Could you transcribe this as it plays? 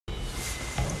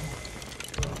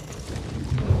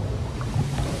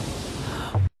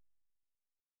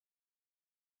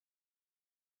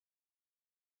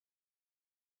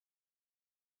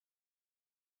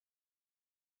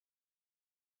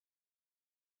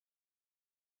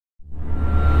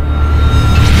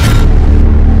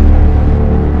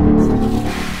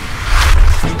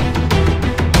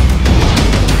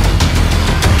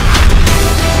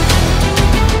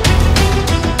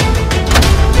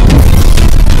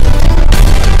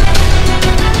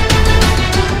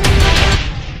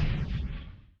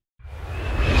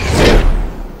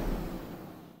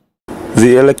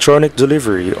The electronic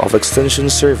delivery of extension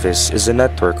service is a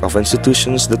network of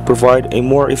institutions that provide a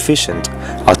more efficient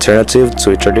alternative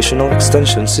to a traditional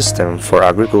extension system for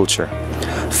agriculture,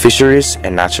 fisheries,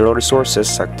 and natural resources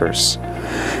sectors.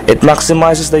 It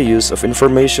maximizes the use of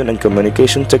information and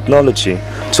communication technology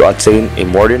to attain a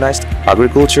modernized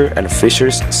agriculture and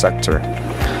fisheries sector.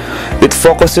 It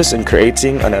focuses on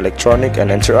creating an electronic and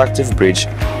interactive bridge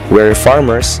where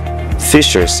farmers,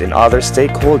 fishers, and other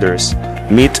stakeholders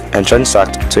meet and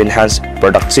transact to enhance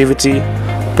productivity,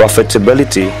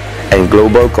 profitability, and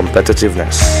global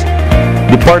competitiveness.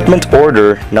 Department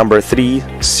Order Number 3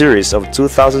 Series of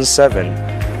 2007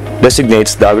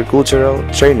 designates the Agricultural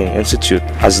Training Institute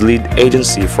as lead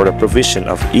agency for the provision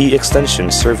of e-extension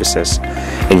services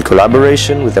in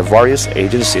collaboration with the various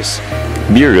agencies,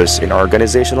 bureaus, and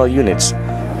organizational units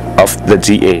of the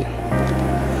DA.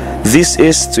 This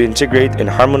is to integrate and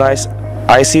harmonize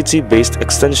ICT-based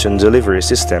extension delivery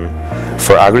system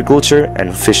for agriculture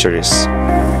and fisheries.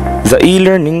 The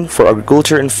e-learning for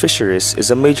agriculture and fisheries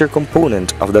is a major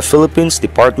component of the Philippines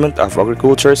Department of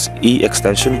Agriculture's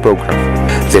e-extension program.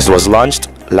 This was launched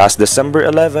last December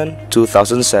 11,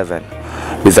 2007,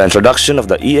 with the introduction of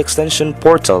the e-extension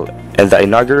portal and the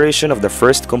inauguration of the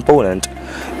first component,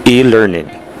 e-learning.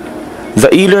 The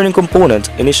e-learning component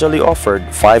initially offered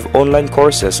 5 online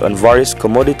courses on various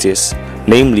commodities,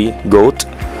 namely goat,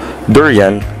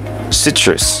 durian,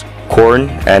 citrus, corn,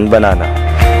 and banana.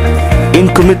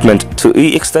 In commitment to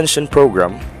e-extension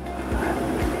program,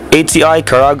 ATI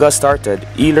Caraga started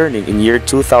e-learning in year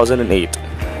 2008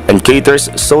 and caters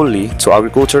solely to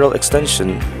agricultural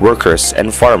extension workers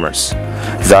and farmers,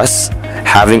 thus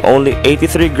having only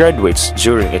 83 graduates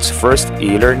during its first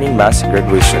e-learning mass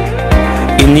graduation.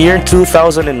 In year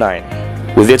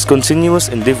 2009, with its continuous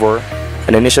endeavor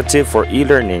and initiative for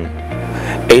e-learning,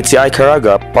 ATI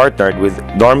Caraga partnered with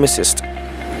Normicist,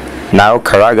 now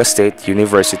Caraga State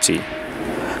University,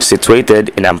 situated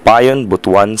in Ampayan,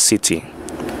 Butuan City.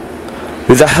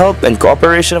 With the help and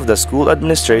cooperation of the school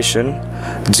administration,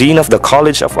 Dean of the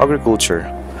College of Agriculture,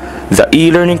 the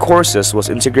e-learning courses was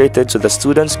integrated to the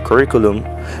students' curriculum,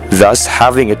 thus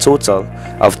having a total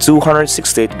of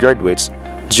 268 graduates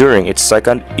during its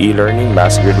second e-learning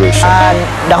mass graduation.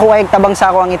 Dako ay tabang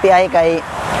sa ako ang ATI kay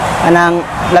anang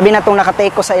labi na tong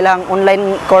nakatake ko sa ilang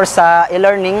online course sa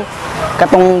e-learning,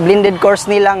 katong blended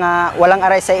course nila nga walang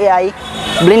aray sa AI.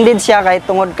 Blended siya kay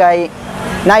tungod kay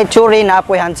na theory na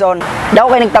apoy hands-on.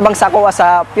 Dako kay nagtabang sa ako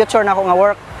sa future na ako nga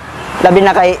work, labi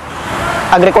na kay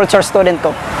agriculture student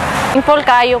ko. Thankful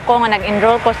kayo ko nga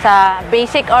nag-enroll ko sa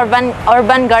basic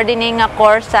urban gardening nga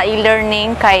course sa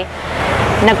e-learning kay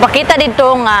nagpakita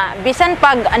dito nga bisan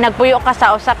pag nagpuyo ka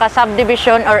sa usa ka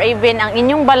subdivision or even ang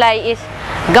inyong balay is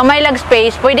gamay lag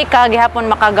space, pwede ka gihapon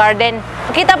maka-garden.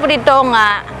 Kita po dito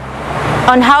nga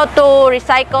on how to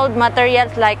recycled materials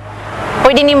like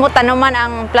pwede nimo tanuman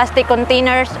ang plastic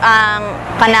containers, ang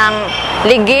kanang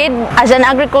ligid. As an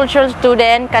agricultural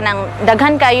student, kanang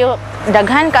daghan kayo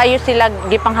sila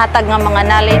gipanghatag nga mga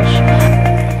knowledge.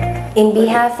 In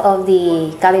behalf of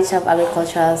the College of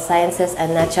Agricultural Sciences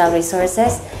and Natural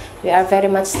Resources, we are very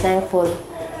much thankful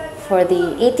for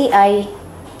the ATI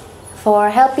for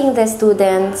helping the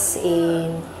students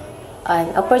in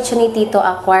an opportunity to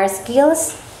acquire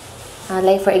skills,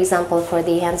 like for example for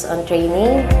the hands-on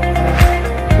training.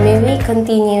 May we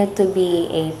continue to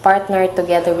be a partner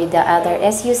together with the other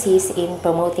SUCs in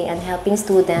promoting and helping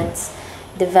students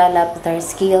develop their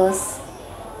skills,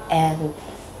 and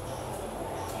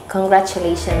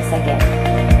congratulations again.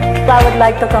 I would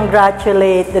like to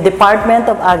congratulate the Department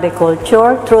of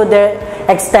Agriculture through their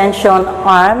extension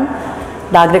arm,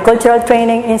 the Agricultural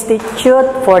Training Institute,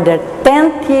 for the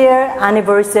 10th year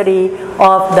anniversary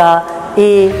of the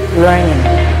e-learning.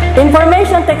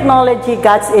 Information technology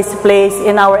got its place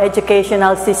in our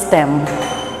educational system.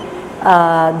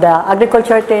 The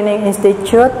Agricultural Training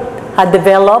Institute had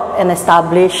developed and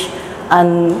established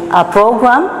a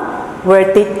program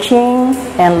where teaching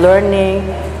and learning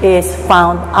is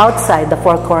found outside the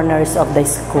four corners of the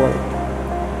school.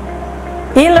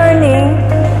 E-learning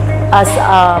as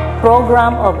a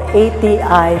program of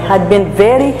ATI had been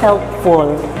very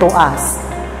helpful to us.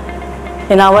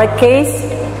 In our case,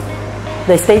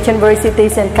 the state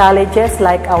universities and colleges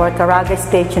like our Caraga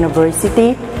State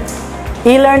University,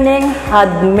 e-learning had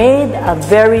made a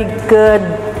very good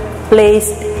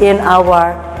place in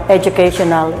our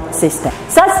educational system.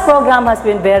 Such program has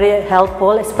been very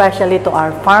helpful, especially to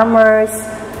our farmers,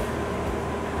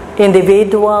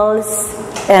 individuals,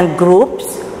 and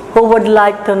groups who would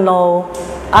like to know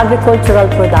agricultural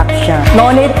production.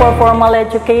 No need for formal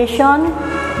education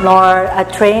nor a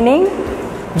training.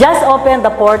 Just open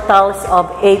the portals of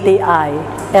ATI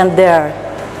and there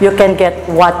you can get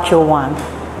what you want.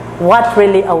 What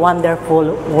really a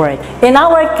wonderful work. In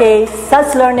our case,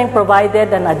 such learning provided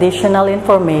an additional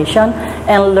information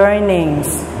and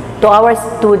learnings to our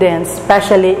students,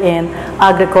 especially in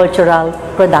agricultural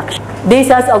production. This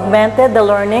has augmented the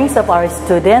learnings of our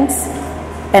students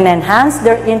and enhanced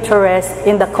their interest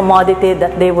in the commodity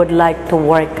that they would like to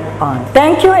work on.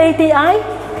 Thank you, ATI,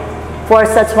 for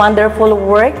such wonderful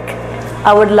work.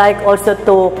 I would like also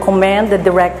to commend the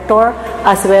director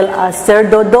as well as Sir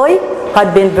Dodoy,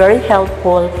 had been very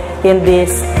helpful in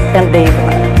this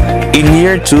endeavor. In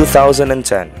year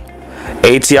 2010,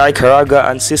 ATI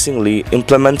Caraga unceasingly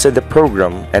implemented the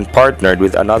program and partnered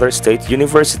with another state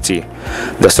university,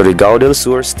 the Surigao del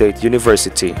Sur State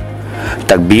University,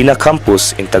 Tagbina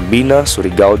Campus in Tagbina,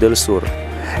 Surigao del Sur,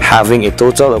 having a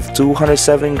total of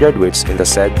 207 graduates in the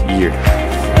said year.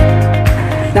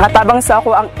 Nakatabang sa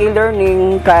ako ang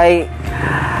e-learning kay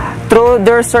through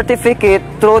their certificate,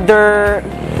 through their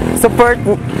support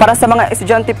para sa mga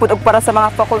estudyante po o para sa mga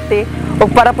faculty o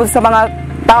para po sa mga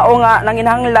tao nga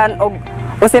nanginahanglan o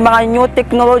sa mga new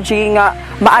technology nga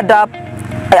ma-adapt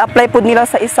ay apply po nila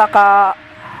sa isa ka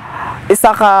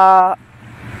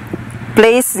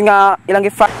place nga ilang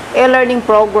e-learning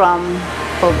program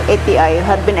of ATI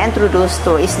had been introduced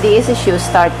to SDSSU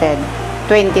started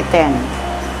 2010.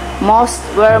 Most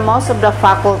of the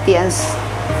faculty and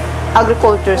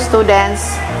agriculture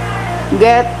students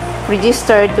get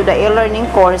registered to the e-learning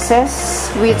courses,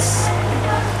 which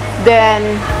then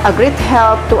a great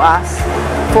help to us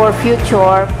for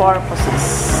future purposes.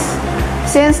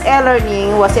 Since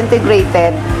e-learning was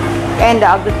integrated and the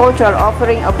agricultural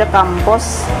offering of the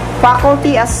campus,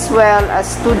 faculty as well as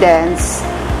students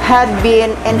had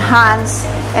been enhanced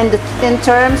in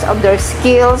terms of their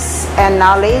skills and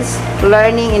knowledge,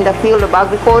 learning in the field of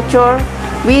agriculture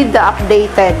with the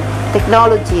updated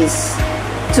technologies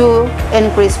to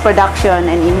increase production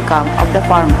and income of the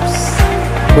farmers.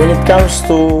 When it comes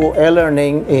to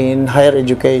e-learning in higher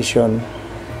education,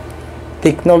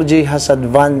 technology has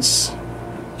advanced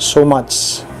so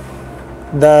much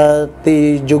that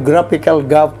the geographical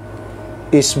gap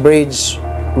is bridged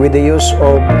with the use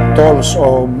of tools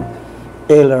of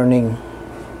e-learning.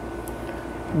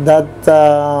 That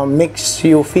makes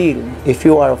you feel, if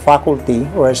you are a faculty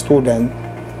or a student,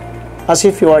 as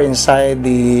if you are inside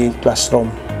the classroom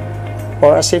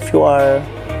or as if you are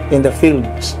in the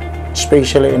fields,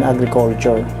 especially in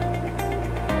agriculture.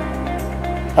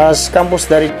 As campus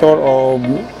director of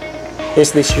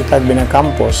SDSU Tagbina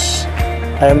Campus,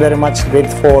 I am very much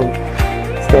grateful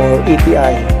for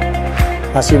ATI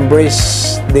has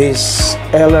embraced this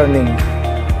e-learning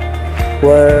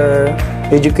where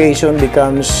education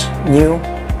becomes new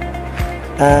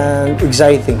and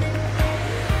exciting.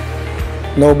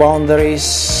 No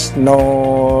boundaries,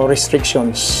 no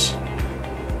restrictions,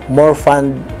 more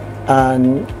fun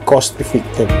and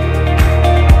cost-effective.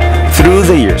 Through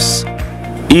the years,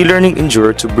 e-learning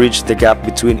endured to bridge the gap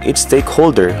between each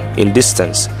stakeholder in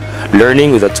distance,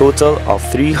 learning with a total of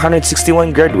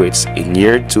 361 graduates in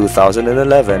year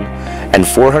 2011 and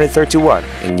 431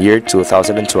 in year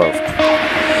 2012.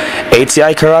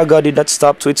 ATI Caraga did not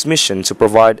stop to its mission to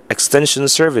provide extension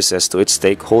services to its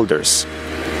stakeholders.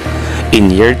 In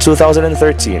year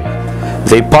 2013,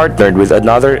 they partnered with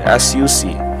another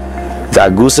SUC, the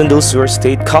Agusan del Sur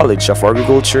State College of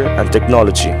Agriculture and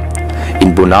Technology,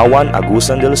 in Bunawan,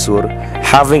 Agusan del Sur,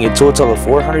 having a total of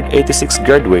 486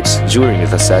 graduates during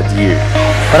the said year.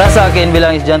 Para sa akin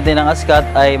bilang estudyante ng ASCAT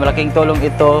ay malaking tulong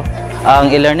ito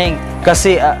ang e-learning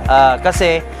kasi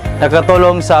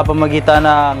nakatulong sa pamagitan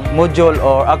ng module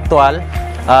or actual.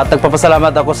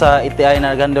 Nagpapasalamat ako sa ATI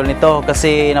na naghandle nito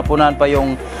kasi napunan pa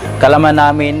yung kalaman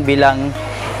namin bilang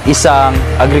isang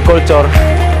agriculture.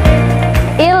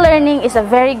 E-learning is a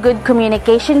very good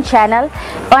communication channel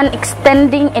on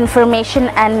extending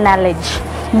information and knowledge.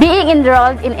 Being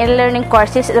enrolled in e-learning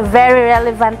courses is very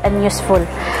relevant and useful,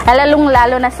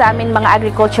 lalong-lalo na sa amin mga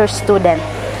agriculture student.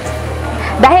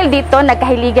 Dahil dito,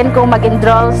 nagkahiligan kong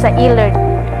mag-enroll sa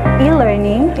e-learning.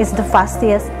 E-learning is the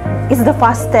fastest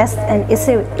and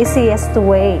easiest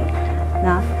way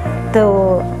to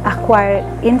acquire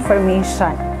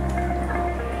information.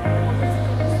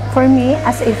 For me,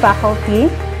 as a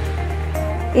faculty,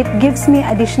 it gives me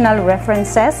additional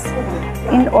references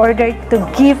in order to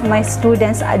give my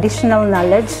students additional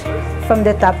knowledge from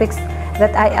the topics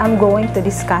that I am going to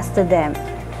discuss to them.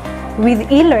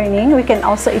 With e-learning, we can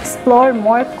also explore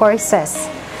more courses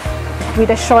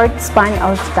with a short span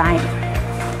of time.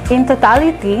 In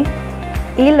totality,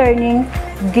 e-learning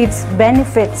gives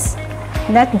benefits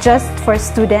not just for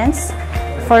students,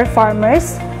 for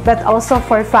farmers, but also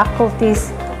for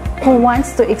faculties who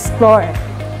wants to explore.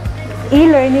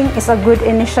 E-learning is a good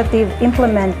initiative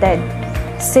implemented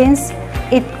since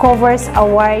it covers a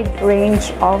wide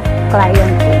range of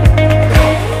clientele.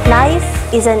 Life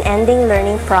is an ending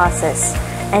learning process,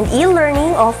 and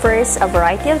e-learning offers a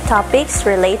variety of topics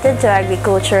related to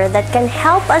agriculture that can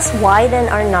help us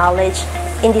widen our knowledge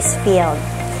in this field.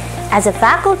 As a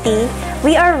faculty,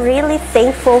 we are really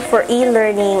thankful for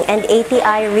e-learning and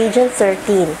ATI Region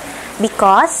 13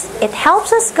 because it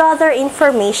helps us gather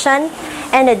information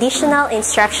and additional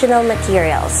instructional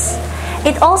materials.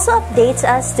 It also updates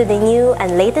us to the new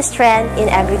and latest trend in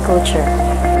agriculture.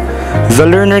 The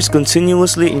learners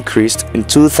continuously increased in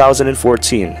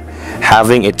 2014,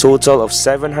 having a total of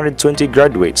 720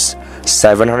 graduates,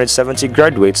 770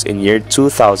 graduates in year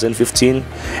 2015,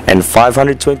 and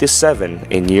 527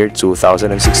 in year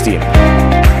 2016.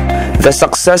 The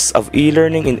success of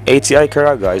e-learning in ATI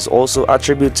Caraga is also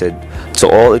attributed to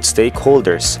all its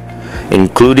stakeholders,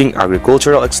 including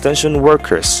agricultural extension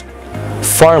workers,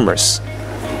 farmers,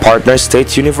 partner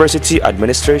state university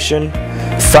administration,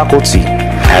 faculty,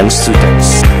 and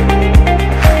students.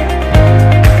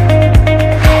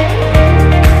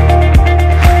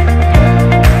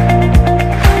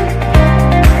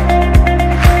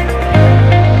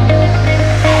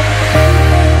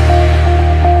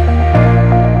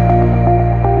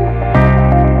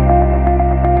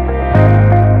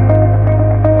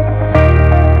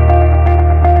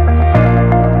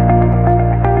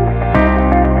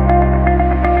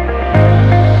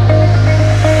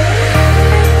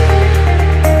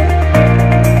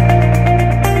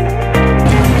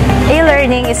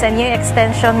 Is a new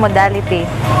extension modality.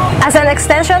 As an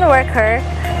extension worker,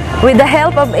 with the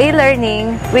help of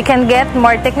e-learning, we can get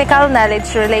more technical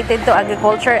knowledge related to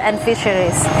agriculture and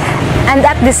fisheries. And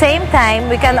at the same time,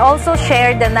 we can also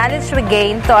share the knowledge we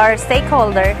gain to our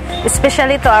stakeholder,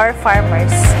 especially to our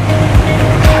farmers.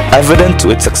 Evident to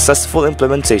its successful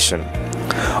implementation,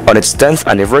 on its 10th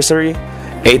anniversary,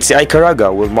 ATI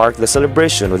Caraga will mark the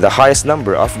celebration with the highest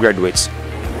number of graduates.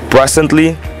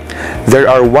 Presently, there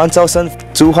are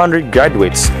 1,200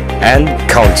 graduates and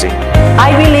counting.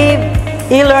 I believe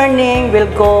e-learning will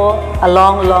go a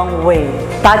long way,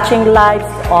 touching lives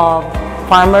of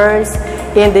farmers,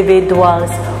 individuals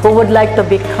who would like to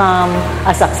become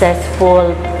a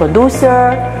successful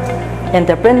producer,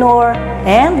 entrepreneur,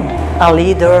 and a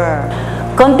leader.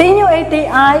 Continue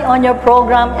ATI on your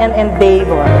program and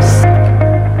endeavors.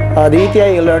 The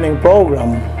ATI e-learning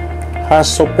program has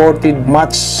supported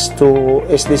much to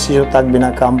SDCU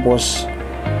Tagbina campus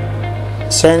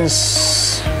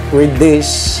since with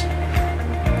this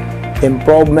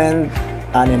improvement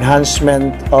and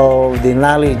enhancement of the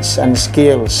knowledge and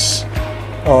skills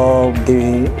of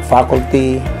the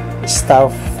faculty,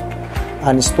 staff,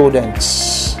 and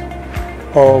students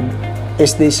of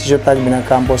SDCU Tagbina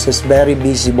campus is very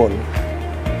visible,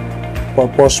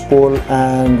 purposeful,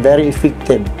 and very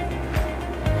effective.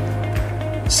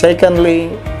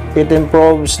 Secondly, it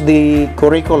improves the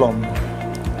curriculum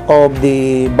of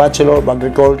the Bachelor of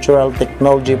Agricultural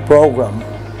Technology program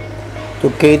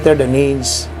to cater the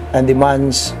needs and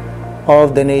demands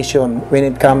of the nation when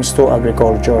it comes to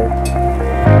agriculture.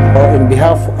 In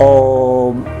behalf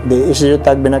of the SDCU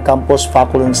Tagbina campus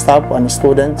faculty and staff and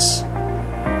students,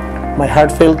 my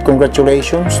heartfelt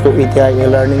congratulations to ATI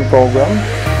e-learning program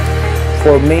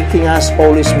for making us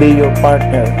always be your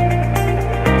partner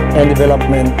and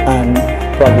development and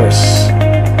progress.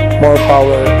 More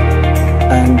power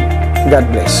and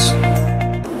God bless.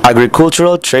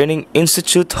 Agricultural Training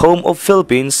Institute, home of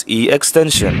Philippines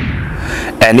E-Extension.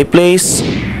 Any place,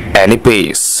 any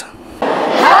pace.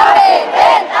 Happy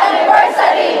 10th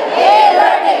anniversary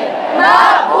e-learning!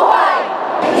 Mabuhay!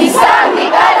 Isang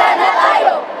dekada na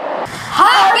tayo!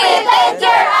 Happy 10th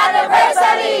year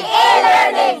anniversary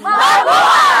e-learning!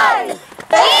 Mabuhay!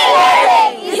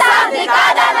 E-learning! Isang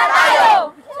dekada na tayo!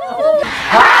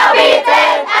 Happy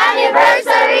 10th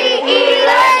anniversary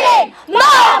e-learning!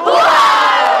 Mabuhay!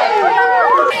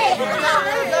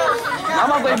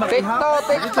 Tikto!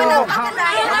 Tikto!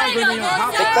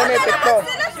 Tikto!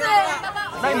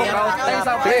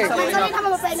 Sige!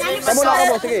 Kamu na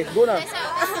kamo! Sige! Guna!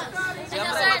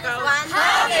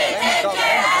 Happy 10th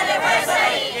year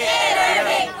anniversary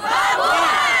e-learning!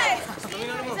 Mabuhay!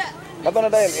 Bato na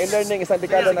tayo! E-learning isang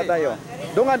dekada na tayo!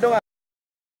 Dunga!